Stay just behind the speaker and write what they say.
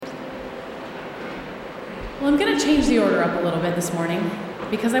Well, I'm going to change the order up a little bit this morning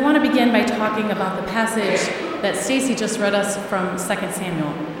because I want to begin by talking about the passage that Stacy just read us from 2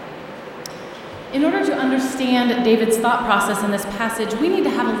 Samuel. In order to understand David's thought process in this passage, we need to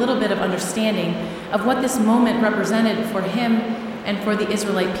have a little bit of understanding of what this moment represented for him and for the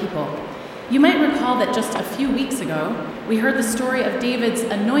Israelite people. You might recall that just a few weeks ago, we heard the story of David's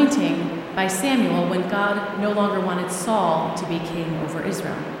anointing by Samuel when God no longer wanted Saul to be king over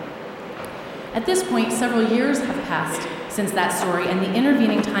Israel. At this point, several years have passed since that story, and the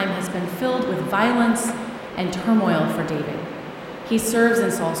intervening time has been filled with violence and turmoil for David. He serves in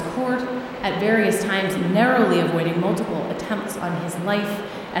Saul's court, at various times narrowly avoiding multiple attempts on his life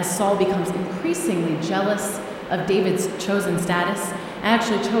as Saul becomes increasingly jealous of David's chosen status. I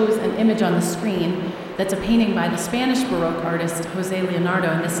actually chose an image on the screen that's a painting by the Spanish Baroque artist Jose Leonardo,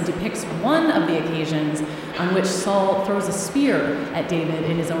 and this depicts one of the occasions on which Saul throws a spear at David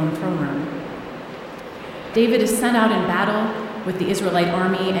in his own throne room. David is sent out in battle with the Israelite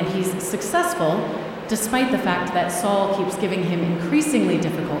army, and he's successful despite the fact that Saul keeps giving him increasingly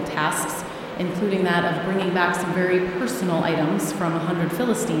difficult tasks, including that of bringing back some very personal items from 100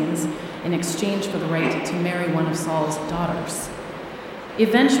 Philistines in exchange for the right to marry one of Saul's daughters.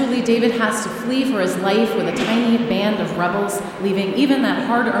 Eventually, David has to flee for his life with a tiny band of rebels, leaving even that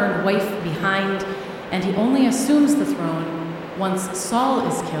hard-earned wife behind, and he only assumes the throne once Saul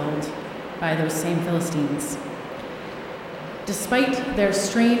is killed by those same Philistines. Despite their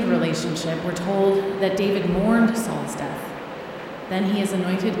strained relationship, we're told that David mourned Saul's death. Then he is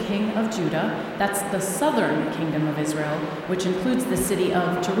anointed king of Judah. That's the southern kingdom of Israel, which includes the city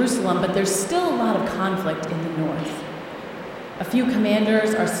of Jerusalem, but there's still a lot of conflict in the north. A few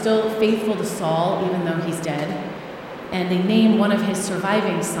commanders are still faithful to Saul, even though he's dead, and they name one of his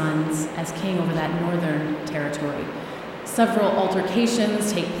surviving sons as king over that northern territory. Several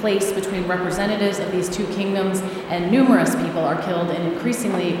altercations take place between representatives of these two kingdoms, and numerous people are killed in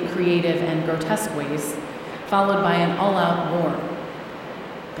increasingly creative and grotesque ways, followed by an all-out war.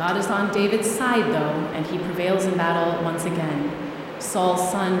 God is on David's side, though, and he prevails in battle once again.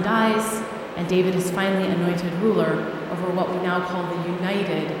 Saul's son dies, and David is finally anointed ruler over what we now call the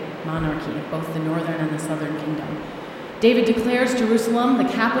united monarchy of both the northern and the southern kingdom. David declares Jerusalem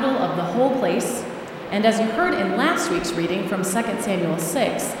the capital of the whole place. And as you heard in last week's reading from 2 Samuel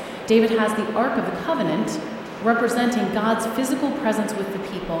 6, David has the Ark of the Covenant, representing God's physical presence with the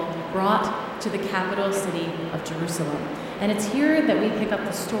people, brought to the capital city of Jerusalem. And it's here that we pick up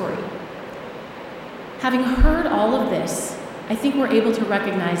the story. Having heard all of this, I think we're able to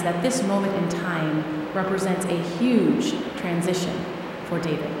recognize that this moment in time represents a huge transition for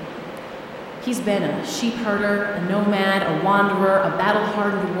David. He's been a sheep herder, a nomad, a wanderer, a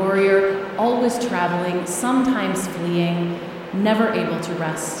battle-hardened warrior, always traveling, sometimes fleeing, never able to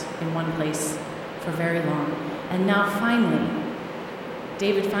rest in one place for very long. And now finally,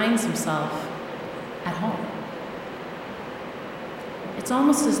 David finds himself at home. It's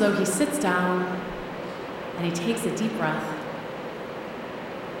almost as though he sits down and he takes a deep breath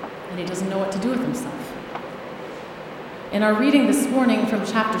and he doesn't know what to do with himself. In our reading this morning from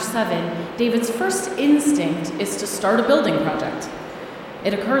chapter 7, David's first instinct is to start a building project.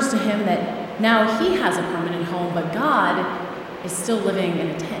 It occurs to him that now he has a permanent home, but God is still living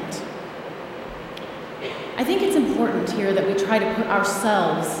in a tent. I think it's important here that we try to put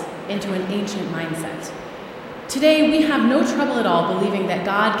ourselves into an ancient mindset. Today, we have no trouble at all believing that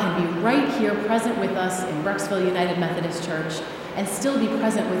God can be right here present with us in Brecksville United Methodist Church and still be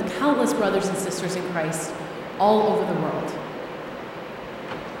present with countless brothers and sisters in Christ all over the world.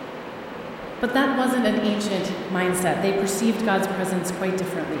 But that wasn't an ancient mindset. They perceived God's presence quite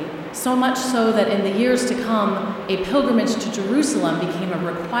differently. So much so that in the years to come, a pilgrimage to Jerusalem became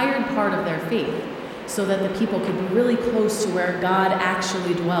a required part of their faith, so that the people could be really close to where God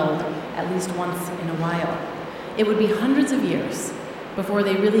actually dwelled, at least once in a while. It would be hundreds of years before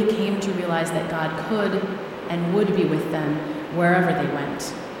they really came to realize that God could and would be with them wherever they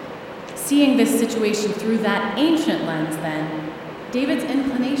went. Seeing this situation through that ancient lens, then, David's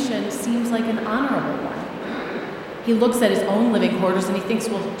inclination seems like an honorable one. He looks at his own living quarters and he thinks,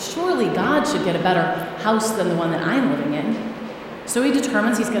 well, surely God should get a better house than the one that I'm living in. So he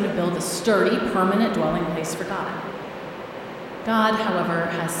determines he's going to build a sturdy, permanent dwelling place for God. God, however,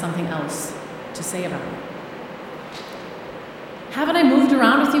 has something else to say about it. Haven't I moved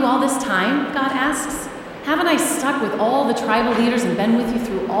around with you all this time? God asks. Haven't I stuck with all the tribal leaders and been with you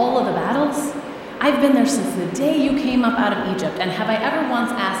through all of the battles? I've been there since the day you came up out of Egypt, and have I ever once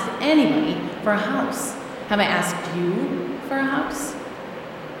asked anybody for a house? Have I asked you for a house?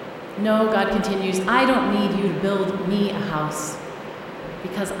 No, God continues, I don't need you to build me a house,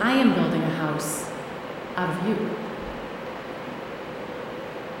 because I am building a house out of you.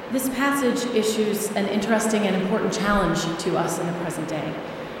 This passage issues an interesting and important challenge to us in the present day.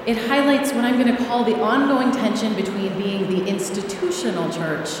 It highlights what I'm going to call the ongoing tension between being the institutional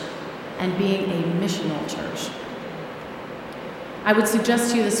church and being a missional church. I would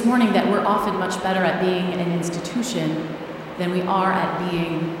suggest to you this morning that we're often much better at being an institution than we are at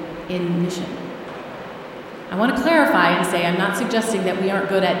being in mission. I want to clarify and say I'm not suggesting that we aren't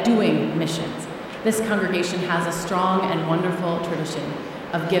good at doing missions. This congregation has a strong and wonderful tradition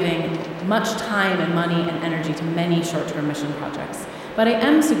of giving much time and money and energy to many short-term mission projects. But I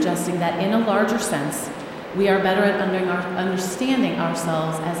am suggesting that in a larger sense, we are better at understanding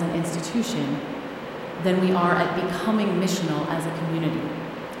ourselves as an institution than we are at becoming missional as a community.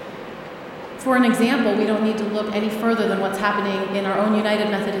 For an example, we don't need to look any further than what's happening in our own United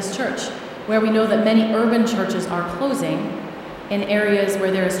Methodist Church, where we know that many urban churches are closing in areas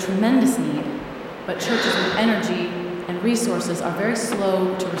where there is tremendous need, but churches with energy and resources are very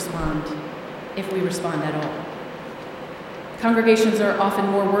slow to respond, if we respond at all. Congregations are often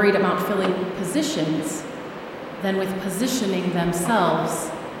more worried about filling positions than with positioning themselves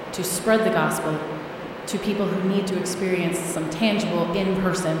to spread the gospel to people who need to experience some tangible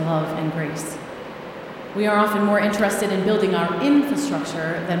in-person love and grace. We are often more interested in building our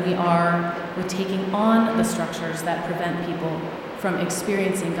infrastructure than we are with taking on the structures that prevent people from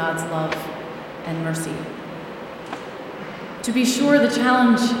experiencing God's love and mercy. To be sure, the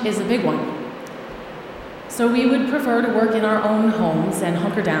challenge is a big one. So we would prefer to work in our own homes and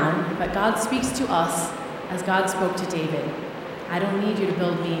hunker down, but God speaks to us as God spoke to David. I don't need you to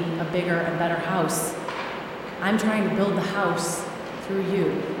build me a bigger and better house. I'm trying to build the house through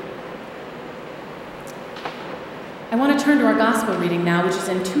you. I want to turn to our gospel reading now, which is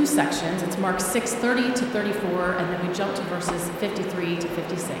in two sections. It's Mark 6:30 to 34, and then we jump to verses 53 to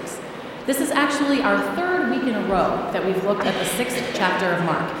 56. This is actually our third week in a row that we've looked at the 6th chapter of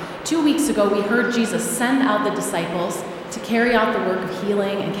Mark. 2 weeks ago, we heard Jesus send out the disciples to carry out the work of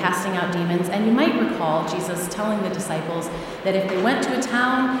healing and casting out demons. And you might recall Jesus telling the disciples that if they went to a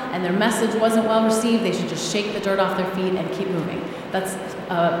town and their message wasn't well received, they should just shake the dirt off their feet and keep moving. That's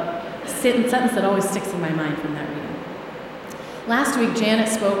a sentence that always sticks in my mind from that reading. Last week, Janet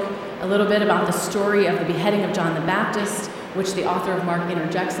spoke a little bit about the story of the beheading of John the Baptist, which the author of Mark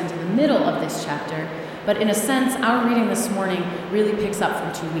interjects into the middle of this chapter. But in a sense, our reading this morning really picks up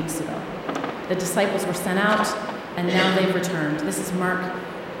from 2 weeks ago. The disciples were sent out, and now they've returned. This is Mark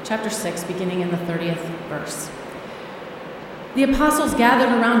chapter 6, beginning in the 30th verse. The apostles gathered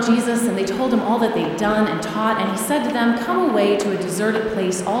around Jesus, and they told him all that they'd done and taught, and he said to them, "Come away to a deserted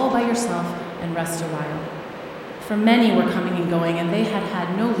place all by yourself and rest a while." For many were coming and going, and they had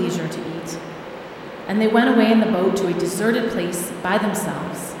had no leisure to eat. And they went away in the boat to a deserted place by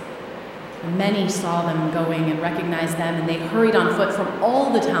themselves. Many saw them going and recognized them, and they hurried on foot from all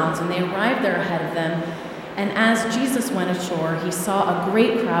the towns, and they arrived there ahead of them. And as Jesus went ashore, he saw a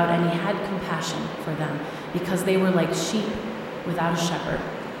great crowd, and he had compassion for them, because they were like sheep without a shepherd.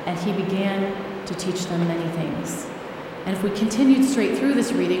 And he began to teach them many things. And if we continued straight through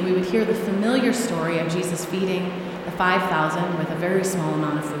this reading, we would hear the familiar story of Jesus feeding the 5,000 with a very small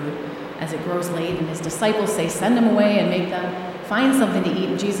amount of food. As it grows late, and his disciples say, "Send them away and make them find something to eat."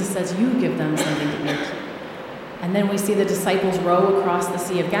 And Jesus says, "You give them something to eat." And then we see the disciples row across the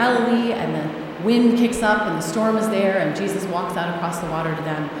Sea of Galilee, and the wind kicks up, and the storm is there, and Jesus walks out across the water to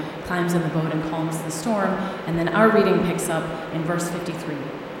them, climbs in the boat, and calms the storm. And then our reading picks up in verse 53.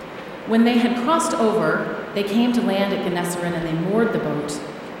 When they had crossed over, they came to land at Gennesaret, and they moored the boat.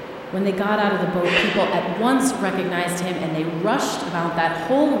 When they got out of the boat, people at once recognized him, and they rushed about that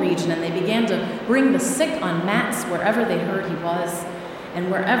whole region, and they began to bring the sick on mats wherever they heard he was. And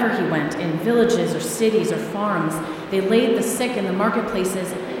wherever he went, in villages or cities or farms, they laid the sick in the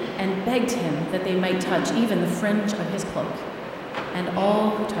marketplaces and begged him that they might touch even the fringe of his cloak. And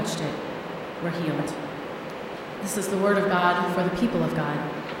all who touched it were healed. This is the word of God for the people of God.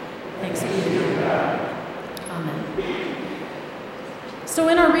 Thanks be to God. Amen. So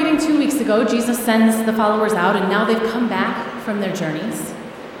in our reading 2 weeks ago, Jesus sends the followers out, and now they've come back from their journeys.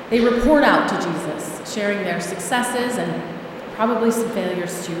 They report out to Jesus, sharing their successes and probably some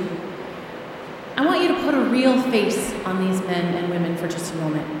failures too. I want you to put a real face on these men and women for just a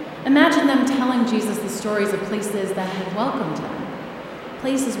moment. Imagine them telling Jesus the stories of places that had welcomed them,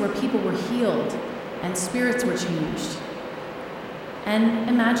 places where people were healed and spirits were changed. And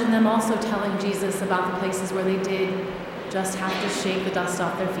imagine them also telling Jesus about the places where they did just have to shake the dust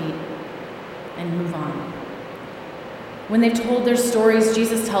off their feet and move on. When they've told their stories,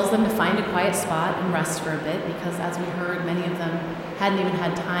 Jesus tells them to find a quiet spot and rest for a bit, because as we heard, many of them hadn't even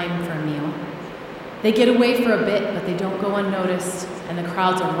had time for a meal. They get away for a bit, but they don't go unnoticed, and the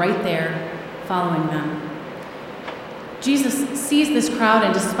crowds are right there following them. Jesus sees this crowd,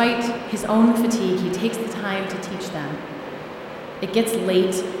 and despite his own fatigue, he takes the time to teach them. It gets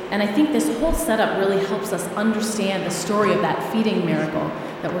late, and I think this whole setup really helps us understand the story of that feeding miracle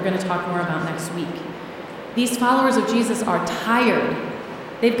that we're going to talk more about next week. These followers of Jesus are tired.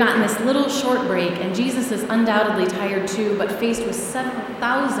 They've gotten this little short break, and Jesus is undoubtedly tired too, but faced with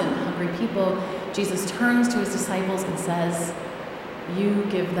 7,000 hungry people, Jesus turns to his disciples and says, "You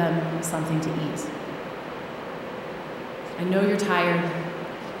give them something to eat." I know you're tired.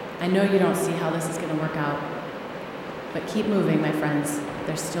 I know you don't see how this is going to work out. But keep moving, my friends.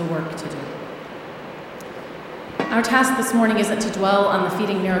 There's still work to do. Our task this morning isn't to dwell on the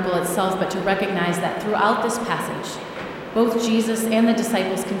feeding miracle itself, but to recognize that throughout this passage, both Jesus and the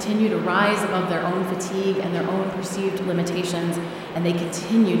disciples continue to rise above their own fatigue and their own perceived limitations, and they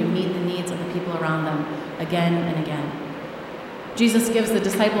continue to meet the needs of the people around them again and again. Jesus gives the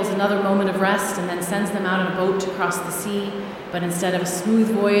disciples another moment of rest and then sends them out in a boat to cross the sea, but instead of a smooth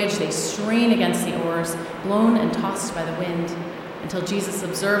voyage, they strain against the oars, blown and tossed by the wind, until Jesus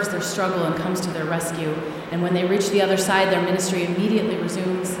observes their struggle and comes to their rescue. And when they reach the other side, their ministry immediately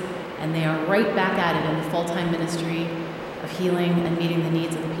resumes, and they are right back at it in the full-time ministry of healing and meeting the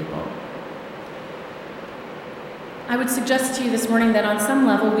needs of the people. I would suggest to you this morning that on some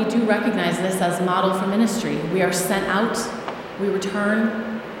level, we do recognize this as a model for ministry. We are sent out, we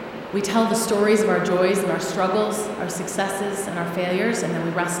return, we tell the stories of our joys and our struggles, our successes and our failures, and then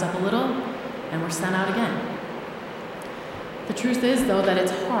we rest up a little, and we're sent out again. The truth is, though, that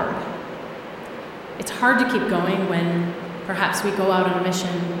it's hard. It's hard to keep going when perhaps we go out on a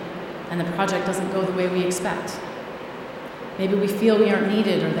mission and the project doesn't go the way we expect. Maybe we feel we aren't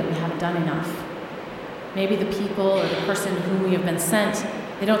needed or that we haven't done enough. Maybe the people or the person whom we have been sent,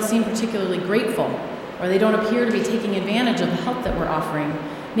 they don't seem particularly grateful, or they don't appear to be taking advantage of the help that we're offering.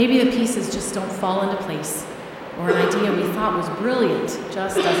 Maybe the pieces just don't fall into place, or an idea we thought was brilliant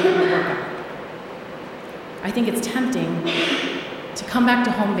just doesn't really work out. I think it's tempting to come back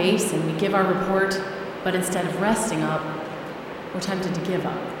to home base and we give our report, but instead of resting up, we're tempted to give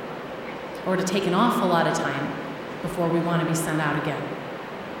up, or to take an awful lot of time before we want to be sent out again.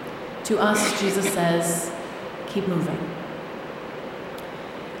 To us, Jesus says, keep moving.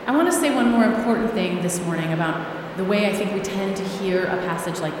 I want to say one more important thing this morning about the way I think we tend to hear a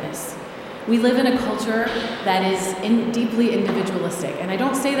passage like this. We live in a culture that is deeply individualistic, and I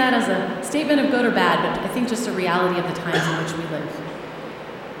don't say that as a statement of good or bad, but I think just a reality of the times in which we live.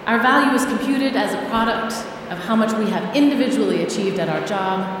 Our value is computed as a product of how much we have individually achieved at our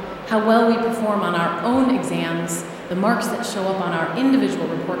job, how well we perform on our own exams, the marks that show up on our individual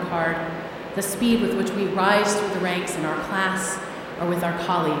report card, the speed with which we rise through the ranks in our class or with our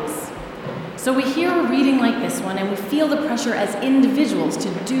colleagues. So we hear a reading like this one, and we feel the pressure as individuals to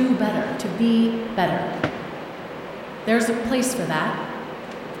do better, to be better. There's a place for that,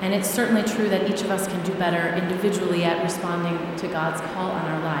 and it's certainly true that each of us can do better individually at responding to God's call on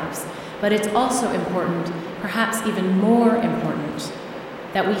our lives. But it's also important, perhaps even more important,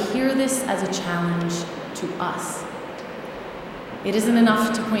 that we hear this as a challenge to us. It isn't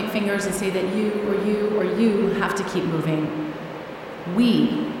enough to point fingers and say that you or you or you have to keep moving.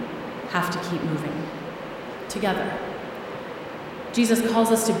 We have to keep moving together. Jesus calls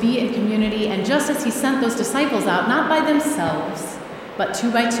us to be in community, and just as he sent those disciples out, not by themselves, but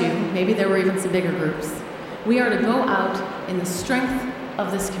 2 by 2, maybe there were even some bigger groups, we are to go out in the strength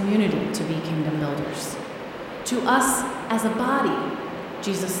of this community to be kingdom builders. To us as a body,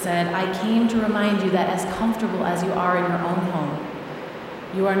 Jesus said, I came to remind you that as comfortable as you are in your own home,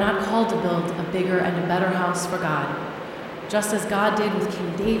 you are not called to build a bigger and a better house for God. Just as God did with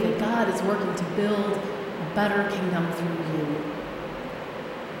King David, God is working to build a better kingdom through you.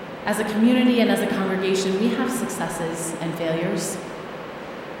 As a community and as a congregation, we have successes and failures.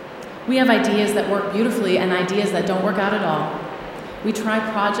 We have ideas that work beautifully and ideas that don't work out at all. We try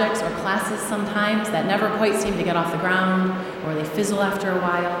projects or classes sometimes that never quite seem to get off the ground, or they fizzle after a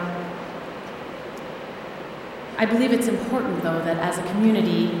while. I believe it's important, though, that as a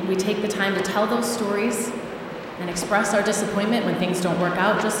community, we take the time to tell those stories and express our disappointment when things don't work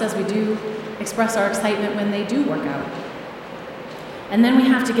out, just as we do express our excitement when they do work out. And then we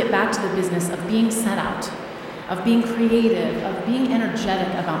have to get back to the business of being sent out, of being creative, of being energetic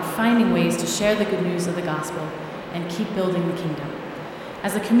about finding ways to share the good news of the gospel and keep building the kingdom.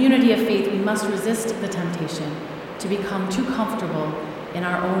 As a community of faith, we must resist the temptation to become too comfortable in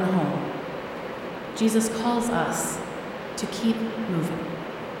our own home. Jesus calls us to keep moving.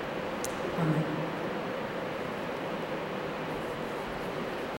 Amen.